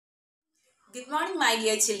Good morning, my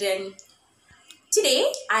dear children. Today,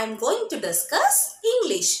 I am going to discuss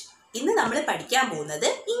English. ഇന്ന് നമ്മൾ പഠിക്കാൻ പോകുന്നത്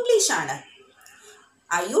English ആണ്.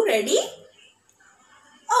 Are you ready?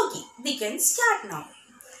 Okay, we can start now.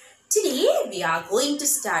 Today, we are going to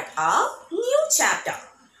start a new chapter.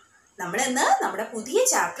 നമ്മൾ ഇന്ന് നമ്മുടെ പുതിയ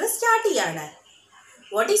chapter start ചെയ്യാണ്.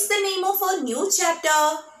 What is the name of our new chapter?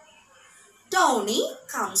 Tony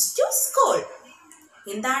comes to school.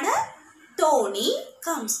 എന്താണ്? Tony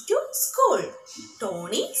comes to school.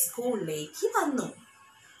 Tony സ്കൂളിലേക്ക് വന്നു.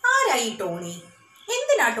 ആരായി Tony?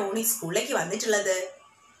 എന്തിനാ ടോണി സ്കൂളിലേക്ക് വന്നിട്ടുള്ളത്?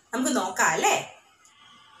 നമുക്ക് നോക്കാം അല്ലേ?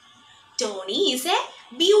 Tony is a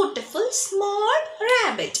beautiful small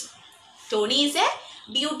rabbit. Tony is a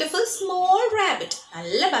beautiful small rabbit.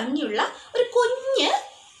 നല്ല ഭംഗിയുള്ള ഒരു കുഞ്ഞ്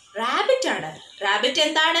റാബിറ്റ് ആണ്. റാബിറ്റ്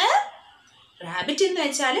എന്താണ്? റാബിറ്റ് എന്ന്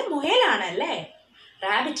വെച്ചാൽ മുയലാണ് അല്ലേ?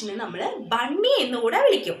 റാബിറ്റിനെ നമ്മൾ ബണ്ണി എന്നുകൂടെ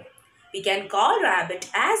വിളിക്കും. We can call rabbit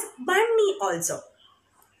as bunny also.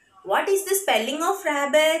 What is the spelling of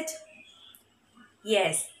rabbit?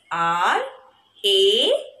 Yes, R-A-B-B-I-T.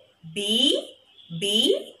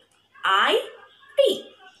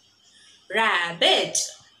 Rabbit.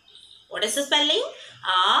 What is the spelling?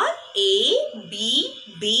 R-A-B-B-I-T.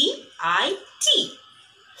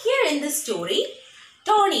 Here in the story,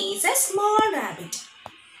 Tony is a small rabbit.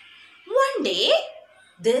 One day,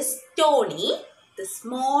 this Tony, the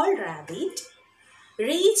small rabbit,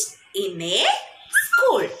 reached in a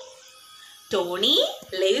school. Tony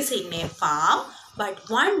lives in a farm, but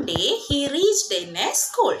one day he reached in a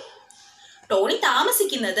school. Tony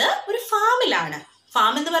താമസിക്കുന്നത് ഒരു ഫാമിലാണ്.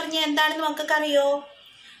 Farm എന്ന് പറഞ്ഞാൽ എന്താണെന്ന് നമുക്കൊക്കെ അറിയോ?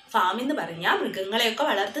 Farm എന്ന് പറഞ്ഞാൽ മൃഗങ്ങളെയൊക്കെ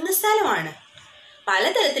വളർത്തുന്ന സ്ഥലമാണ്.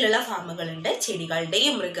 പലതരത്തിലുള്ള ഫാമുകളുണ്ട്.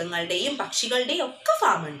 ചെടികളുടെയും മൃഗങ്ങളുടെയും പക്ഷികളുടെയും ഒക്കെ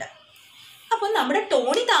ഫാമുണ്ട്. അപ്പോൾ നമ്മുടെ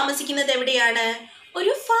ടോണി താമസിക്കുന്നത് എവിടെയാണ്?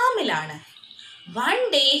 ഒരു ഫാമിലാണ്. One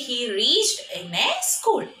day he reached in a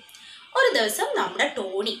school. ഒരു ദിവസം നമ്മുടെ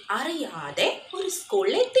ടോണി അറിയാതെ ഒരു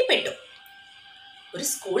സ്കൂളിൽ എത്തിപ്പെട്ടു. ഒരു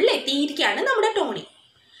സ്കൂളിൽ എത്തിയിരിക്കുകയാണ് നമ്മുടെ ടോണി.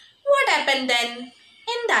 What happened then?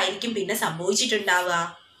 എന്തായിരിക്കും പിന്നെ സംഭവിച്ചിട്ടുണ്ടാവുക?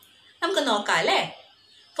 നമുക്ക് നോക്കാം അല്ലേ?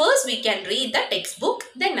 First we can read the textbook,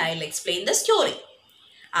 then I'll explain the story.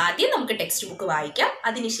 ആദ്യം നമുക്ക് ടെക്സ്റ്റ് ബുക്ക് വായിക്കാം,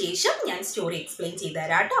 അതിനുശേഷം ഞാൻ സ്റ്റോറി എക്സ്പ്ലെയിൻ ചെയ്തു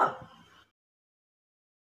തരാം കേട്ടോ.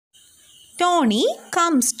 Tony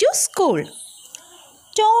comes to school.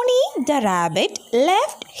 Tony the rabbit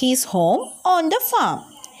left his home on the farm.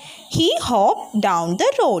 He hopped down the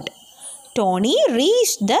road. Tony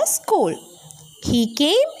reached the school. He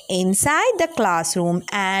came inside the classroom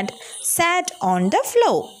and sat on the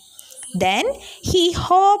floor. Then he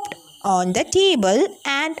hopped on the table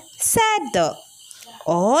and sat there.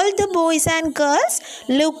 All the boys and girls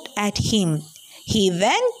looked at him. He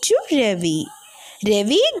went to Ravi.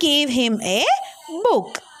 Ravi gave him a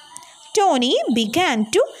book. Tony began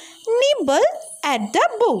to nibble at the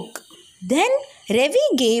book. Then Ravi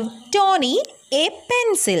gave Tony a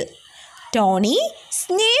pencil. Tony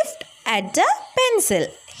sniffed at the pencil.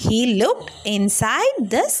 He looked inside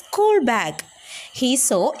the school bag. He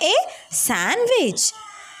saw a sandwich.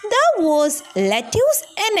 There was lettuce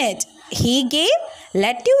in it. He gave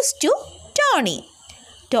lettuce to Tony.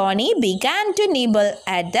 Tony began to nibble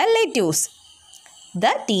at the lettuce.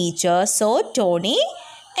 The teacher saw Tony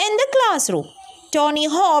in the classroom. Tony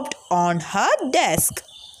hopped on her desk.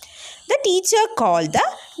 The teacher called the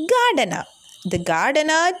gardener. The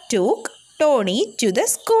gardener took Tony to the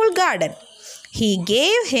school garden. He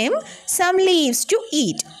gave him some leaves to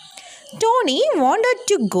eat. Tony wanted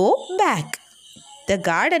to go back. The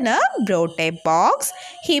gardener brought a box.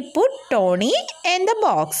 He put Tony in the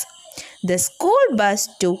box. The school bus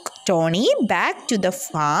took Tony back to the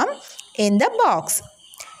farm in the box.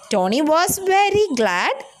 Tony was very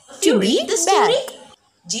glad to be back.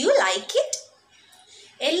 Do you like it?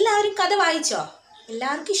 എല്ലാവരും കഥ വായിച്ചോ?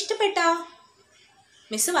 എല്ലാവർക്കും ഇഷ്ടപ്പെട്ടോ?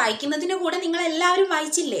 Miss വായിക്കുന്നതിന് കൂടെ നിങ്ങൾ എല്ലാവരും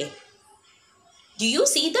വായിച്ചില്ലേ? Do you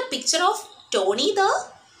see the picture of Tony there?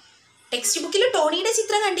 Text ബുക്കിൽ ടോണിയുടെ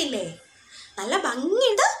ചിത്രം കണ്ടില്ലേ? നല്ല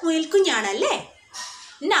ഭംഗിയുടെ മുയൽക്കുഞ്ഞാണല്ലേ?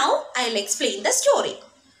 Now I'll explain the story.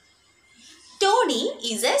 Tony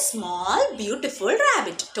is a small beautiful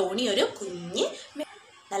rabbit. Tony ഒരു കുഞ്ഞ്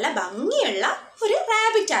നല്ല ഭംഗിയുള്ള ഒരു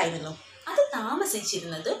റാബിറ്റ് ആയിരുന്നു. അത്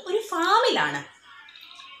താമസിച്ചിരുന്നത് ഒരു ഫാമിലാണ്.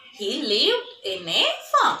 He lived in a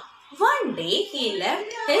farm. One day he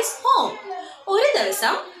left his home. ഒരു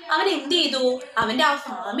ദിവസം അവൻ എന്ത് ചെയ്തു? അവന്റെ ആ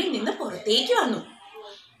ഫാമിൽ നിന്ന് പുറത്തേക്ക് വന്നു.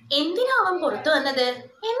 എന്തിനാ അവൻ പുറത്തു വന്നത്?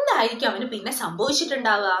 എന്തായിരിക്കും അവന് പിന്നെ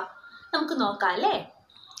സംഭവിച്ചിട്ടുണ്ടാവുക? നമുക്ക് നോക്കാം അല്ലേ?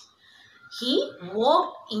 He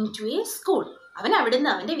walked into a school. അവൻ അവിടുന്ന്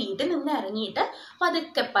അവൻ്റെ വീട്ടിൽ നിന്ന് ഇറങ്ങിയിട്ട്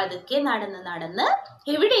പതുക്കെ പതുക്കെ നടന്ന്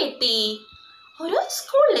എവിടെ എത്തി? ഒരു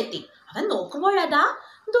സ്കൂളിലെത്തി. അവൻ നോക്കുമ്പോഴതാ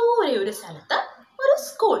ദൂരെ ഒരു സ്ഥലത്ത് ഒരു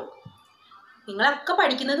സ്കൂൾ. നിങ്ങളൊക്കെ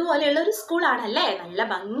പഠിക്കുന്നത് പോലെയുള്ള ഒരു സ്കൂളാണല്ലേ, നല്ല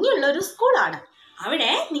ഭംഗിയുള്ള ഒരു സ്കൂളാണ്.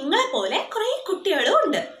 അവിടെ നിങ്ങളെ പോലെ കുറെ കുട്ടികളും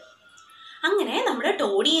ഉണ്ട്. അങ്ങനെ നമ്മുടെ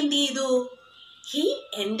ടോണി എന്ത് ചെയ്തു? He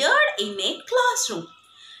entered in A class room.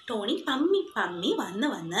 Tony പമ്മി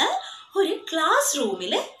വന്ന് ഒരു ക്ലാസ്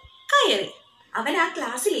റൂമിൽ കയറി. അവൻ ആ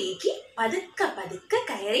ക്ലാസ്സിലേക്ക് പതുക്കെ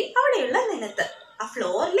കയറി അവിടെയുള്ള നിലത്ത്, ആ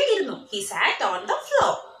ഫ്ലോറിൽ ഇരുന്നു. He SAT on the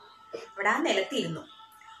floor. അവിടെ ആ നിലത്തിരുന്നു.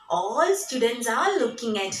 All students are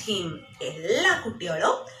looking at him. എല്ലാ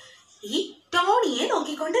കുട്ടികളും ഈ ടോണിയെ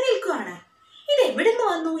നോക്കിക്കൊണ്ട് നിൽക്കുകയാണ്. ഇത് എവിടുന്ന്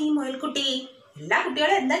വന്നു ഈ മുയൽക്കുട്ടി? എല്ലാ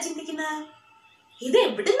കുട്ടികളും എന്താ ചിന്തിക്കുന്നത്? ഇത്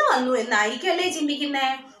എവിടുന്ന് വന്നു എന്നായിരിക്കും അല്ലേ ചിന്തിക്കുന്നേ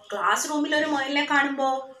ക്ലാസ് റൂമിൽ ഒരു മുയലിനെ കാണുമ്പോ.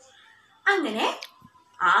 അങ്ങനെ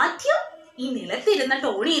ആദ്യം ഈ നിലത്തിരുന്ന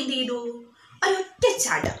ടോണി എന്ത് ചെയ്തു? ഒരൊറ്റ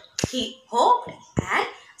ചാട്ടം. He hopped and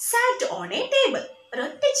sat on a table.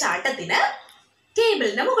 ഒരൊറ്റ ചാട്ടത്തിന്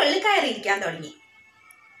ടേബിളിന്റെ മുകളിൽ കയറിയിരിക്കാൻ തുടങ്ങി.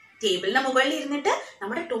 ടേബിളിന്റെ മുകളിൽ ഇരുന്നിട്ട്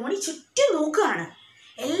നമ്മുടെ ടോണി ചുറ്റും നോക്കുകയാണ്.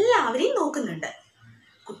 എല്ലാവരെയും നോക്കുന്നുണ്ട്.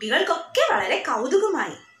 കുട്ടികൾക്കൊക്കെ വളരെ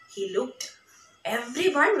കൗതുകമായി. He looked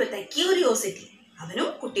everyone with a curiosity. അവനും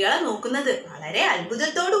കുട്ടികളെ നോക്കുന്നത് വളരെ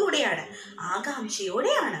അത്ഭുതത്തോടു കൂടിയാണ്,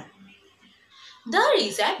 ആകാംക്ഷയോടെയാണ്. There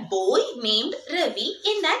is a boy named Ravi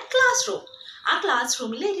in that classroom. ആ ക്ലാസ്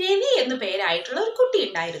റൂമിൽ രവി എന്നു പേരായിട്ടുള്ള ഒരു കുട്ടി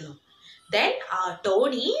ഉണ്ടായിരുന്നു. Then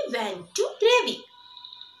Tony went to Ravi.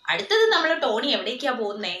 അടുത്തത് നമ്മൾ ടോണി എവിടേക്കാ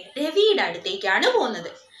പോകുന്നേ? രവിയുടെ അടുത്തേക്കാണ്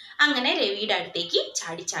പോകുന്നത്. അങ്ങനെ രവിയുടെ അടുത്തേക്ക്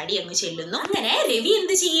ചാടി അങ്ങ് ചെല്ലുന്നു. അങ്ങനെ രവി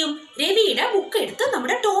എന്ത് ചെയ്യും? രവിയുടെ ബുക്ക് എടുത്ത്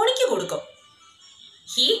നമ്മുടെ ടോണിക്ക് കൊടുക്കും.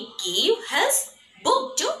 He gave his book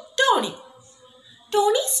to Tony.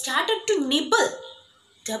 Tony started to nibble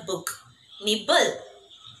the book. Nibble.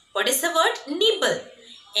 What is the word nibble?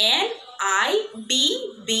 N-I-B-B-L-E.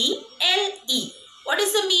 What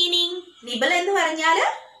is the meaning? Nibble എന്ന് പറഞ്ഞാൽ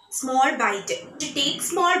small byte. To take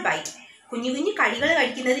small byte. കുഞ്ഞു കടികൾ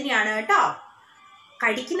കഴിക്കുന്നതിനെയാണ് കേട്ടോ,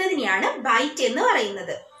 കടിക്കുന്നതിനെയാണ് byte എന്ന്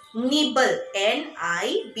പറയുന്നത്. Nibble.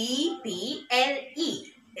 N-I-B-B-L-E.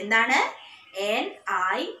 എന്താണ്?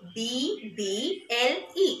 N-I-B-B-L-E.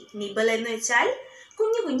 Nibble എന്ന് വെച്ചാൽ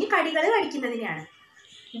കുഞ്ഞു കടികൾ കഴിക്കുന്നതിനെയാണ്.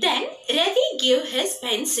 Then Ravi gave his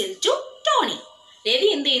pencil to Tony. Ravi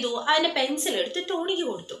എന്ത് ചെയ്തു? അവന്റെ പെൻസിൽ എടുത്ത് ടോണിക്ക്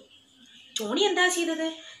കൊടുത്തു. ടോണി എന്താ ചെയ്തത്?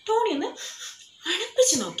 ടോണി ഒന്ന്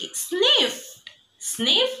മണപ്പിച്ച് നോക്കി. സ്നിഫ്.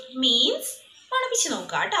 സ്നിഫ് മീൻസ് മണപ്പിച്ച്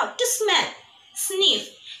നോക്കുക കേട്ടോ. To smell. Sniff.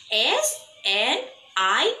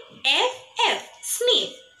 S-N-I-F-F.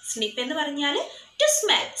 Sniff. Sniff എന്ന് പറഞ്ഞാൽ ടു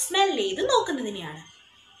സ്മെൽ. സ്മെൽ ചെയ്ത് നോക്കുന്നതിനെയാണ്.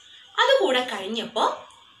 അതുകൂടെ കഴിഞ്ഞപ്പോൾ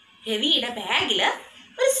രവിയുടെ ബാഗിൽ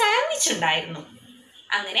ഒരു സാൻഡ്വിച്ച് ഉണ്ടായിരുന്നു.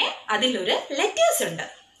 അങ്ങനെ അതിലൊരു ലെറ്റേഴ്സ് ഉണ്ട്.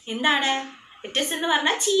 എന്താണ് ലെറ്റേഴ്സ് എന്ന്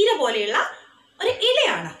പറഞ്ഞാൽ? ചീര പോലെയുള്ള ഒരു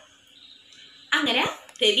ഇലയാണ്. അങ്ങനെ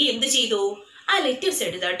രവി എന്ത് ചെയ്തു? ആ ലെറ്റേഴ്സ്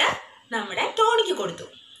എടുത്തിട്ട് നമ്മുടെ ടോണിക്ക് കൊടുത്തു.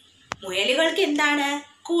 മുയലുകൾക്ക് എന്താണ്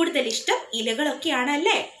കൂടുതൽ ഇഷ്ടം? ഇലകളൊക്കെയാണ്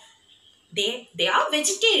അല്ലേ. They are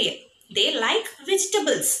vegetarian. They like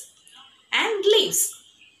vegetables and leaves.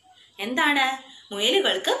 എന്താണ്?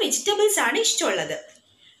 മുയലുകൾക്ക് വെജിറ്റബിൾസ് ആണ് ഇഷ്ടമുള്ളത്.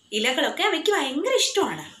 ഇലകളൊക്കെ അവയ്ക്ക് ഭയങ്കര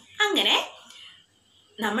ഇഷ്ടമാണ്. അങ്ങനെ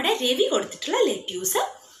നമ്മുടെ രവി കൊടുത്തിട്ടുള്ള ലെറ്റ്യൂസ്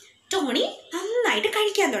ടോണി നന്നായിട്ട്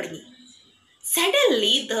കഴിക്കാൻ തുടങ്ങി.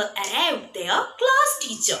 Suddenly there arrived their class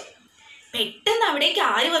teacher. പെട്ടെന്ന് അവിടേക്ക്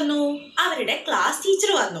ആര് വന്നു? അവരുടെ ക്ലാസ്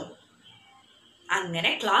ടീച്ചർ വന്നു.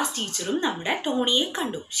 അങ്ങനെ ക്ലാസ് ടീച്ചറും നമ്മുടെ ടോണിയെ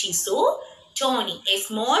കണ്ടു. She saw Tony, a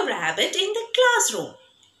small rabbit in the classroom.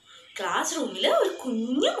 Class റൂമിൽ ഒരു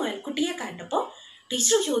കുഞ്ഞു മുയൽക്കുട്ടിയെ കണ്ടപ്പോൾ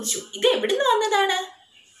ടീച്ചർ ചോദിച്ചു, ഇത് എവിടുന്ന് വന്നതാണ്?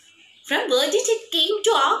 From where did it came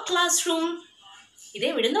to our classroom? ഇത്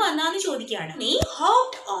എവിടുന്ന് വന്നാന്ന് ചോദിക്കുകയാണ്. He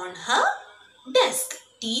hopped on her desk.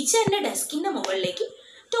 ടീച്ചറിന്റെ ഡെസ്കിന്റെ മുകളിലേക്ക്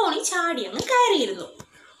ടോണി ചാടി അങ്ങ് കയറിയിരുന്നു.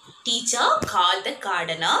 Teacher called the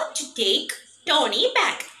gardener to take Tony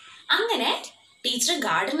back. അങ്ങനെ ടീച്ചർ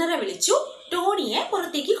ഗാർഡനറെ വിളിച്ചു ടോണിയെ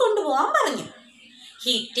പുറത്തേക്ക് കൊണ്ടുപോകാൻ പറഞ്ഞു.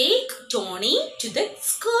 He take Tony to the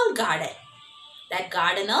school garden. That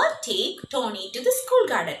gardener take Tony to the school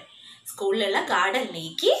garden. സ്കൂളിലുള്ള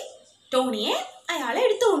ഗാർഡനിലേക്ക് ടോണിയെ അയാളെ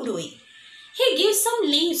എടുത്തു കൊണ്ടുപോയി. He gives some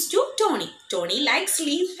leaves to Tony. Tony likes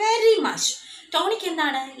leaves very much. Tonic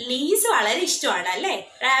എന്താണ്? Leaves വളരെ ഇഷ്ടമാണ് അല്ലേ.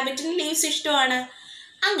 റാബിറ്റിന് ലീവ്സ് ഇഷ്ടമാണ്.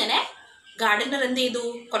 അങ്ങനെ ഗാർഡനർ എന്ത് ചെയ്തു?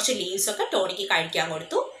 കുറച്ച് ലീവ്സ് ഒക്കെ ടോണിക്ക് കഴിക്കാൻ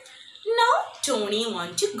കൊടുത്തു. Now Tony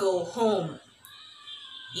want to go home.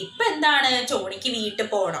 ഇപ്പം എന്താണ്? ടോണിക്ക് വീട്ടിൽ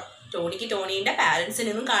പോകണം. ടോണിക്ക് ടോണീൻ്റെ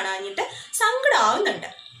പാരൻസിനൊന്നും കാണാഞ്ഞിട്ട് സങ്കടമാവുന്നുണ്ട്.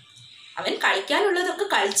 അവൻ കളിക്കാനുള്ളതൊക്കെ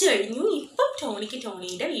കളിച്ചു കഴിഞ്ഞു. ഇപ്പം ടോണിക്ക്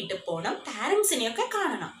ടോണീൻ്റെ വീട്ടിൽ പോകണം, പാരൻസിനെയൊക്കെ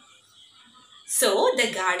കാണണം. So the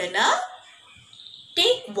gardener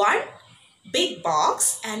take one big box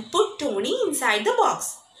and put Tony inside the box.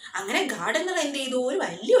 അങ്ങനെ ഗാർഡനർ എന്ത് ചെയ്തു? ഒരു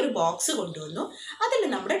വലിയൊരു ബോക്സ് കൊണ്ടുവന്നു. അതിൽ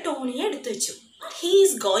നമ്മുടെ ടോണിയെ എടുത്തു വെച്ചു. What he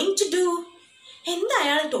is going to do? എന്താ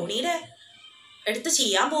അയാൾ ടോണിയുടെ എടുത്ത്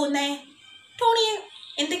ചെയ്യാൻ പോകുന്നേ? ടോണിയെ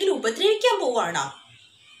എന്തെങ്കിലും ഉപദ്രവിക്കാൻ പോവാണോ?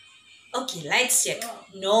 Okay, let's check.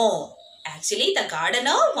 No. Actually, the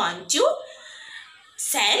gardener want to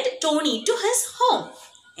send Tony to his home.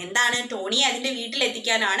 എന്താണ്? ടോണിയെ അതിൻ്റെ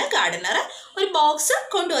വീട്ടിലെത്തിക്കാനാണ് ഗാർഡനർ ഒരു ബോക്സ്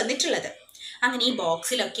കൊണ്ടുവന്നിട്ടുള്ളത്. അങ്ങനെ ഈ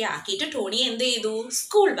ബോക്സിലൊക്കെ ആക്കിയിട്ട് ടോണിയെ എന്ത് ചെയ്തു?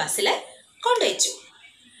 സ്കൂൾ ബസ്സിൽ കൊണ്ടുവച്ചു.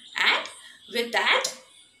 And with that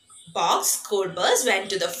box, school bus went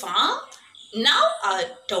to the farm. Now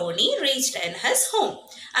Tony reached in his home.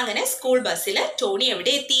 അങ്ങനെ സ്കൂൾ ബസ്സിൽ ടോണി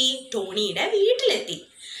എവിടെ എത്തി? ടോണിയുടെ വീട്ടിലെത്തി.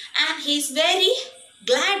 And he is very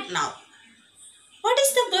glad now. What is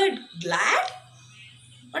the word glad?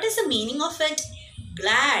 What is the meaning of it?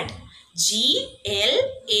 Glad.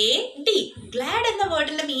 G-L-A-D. Glad എന്ന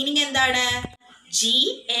വേർഡിന്റെ meaning എന്താണ്?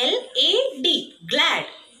 G-L-A-D. Glad.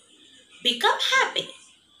 Become happy.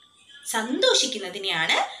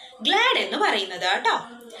 സന്തോഷിക്കുന്നതിനെയാണ് glad എന്ന് പറയുന്നത് കേട്ടോ.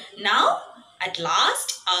 Now, at last,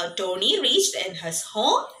 Tony reached in his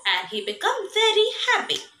home and he became very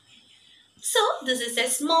happy. So, this is a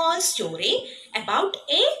small story about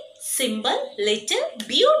a simple, little,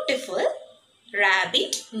 beautiful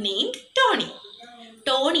rabbit named Tony.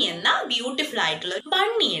 Tony എന്ന beautiful ആയിട്ടുള്ള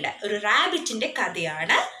ബണ്ണിയുടെ ഒരു റാബിറ്റിന്റെ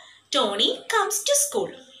കഥയാണ് Tony comes to school.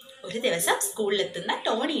 ഒരു ദിവസം സ്കൂളിലെത്തുന്ന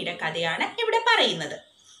ടോണിയുടെ കഥയാണ് ഇവിടെ പറയുന്നത്.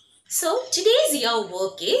 So, today's your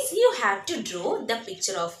work is you have to draw the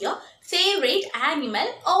picture of your favorite animal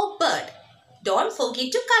or bird. Don't forget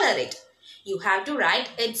to color it. You have to write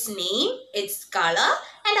its name, its color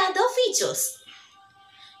and other features.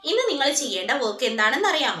 ഇന്ന് നിങ്ങൾ ചെയ്യേണ്ട work എന്താണെന്ന്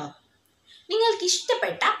അറിയാമോ? നിങ്ങൾക്ക്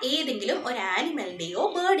ഇഷ്ടപ്പെട്ട ഏതെങ്കിലും ഒരു ആനിമലിൻ്റെയോ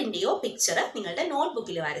ബേർഡിൻ്റെയോ picture നിങ്ങളുടെ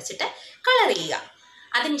നോട്ട്ബുക്കിൽ വരച്ചിട്ട് കളർ ചെയ്യുക.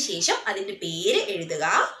 അതിനുശേഷം അതിൻ്റെ പേര് എഴുതുക,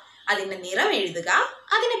 അതിൻ്റെ നിറം എഴുതുക,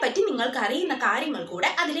 അതിനെപ്പറ്റി നിങ്ങൾക്ക് അറിയുന്ന കാര്യങ്ങൾ കൂടെ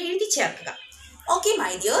അതിൽ എഴുതി ചേർക്കുക. Okay,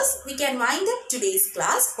 my dears, we can wind up today's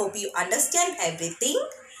class. Hope you understand everything.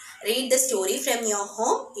 Read the story from your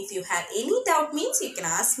home. If you have any doubt means you can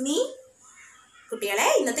ask me. കുട്ടികളെ,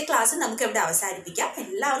 ഇന്നത്തെ ക്ലാസ് നമുക്ക് ഇവിടെ അവസാനിപ്പിക്കാം.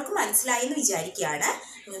 എല്ലാവർക്കും മനസ്സിലായി എന്ന് വിചാരിക്കുകയാണ്.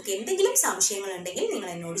 നിങ്ങൾക്ക് എന്തെങ്കിലും സംശയങ്ങൾ ഉണ്ടെങ്കിൽ നിങ്ങൾ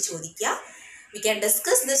എന്നോട് ചോദിക്കുക. We can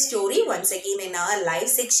discuss the story once again in our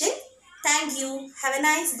live section. Thank you. Have a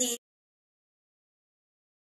nice day.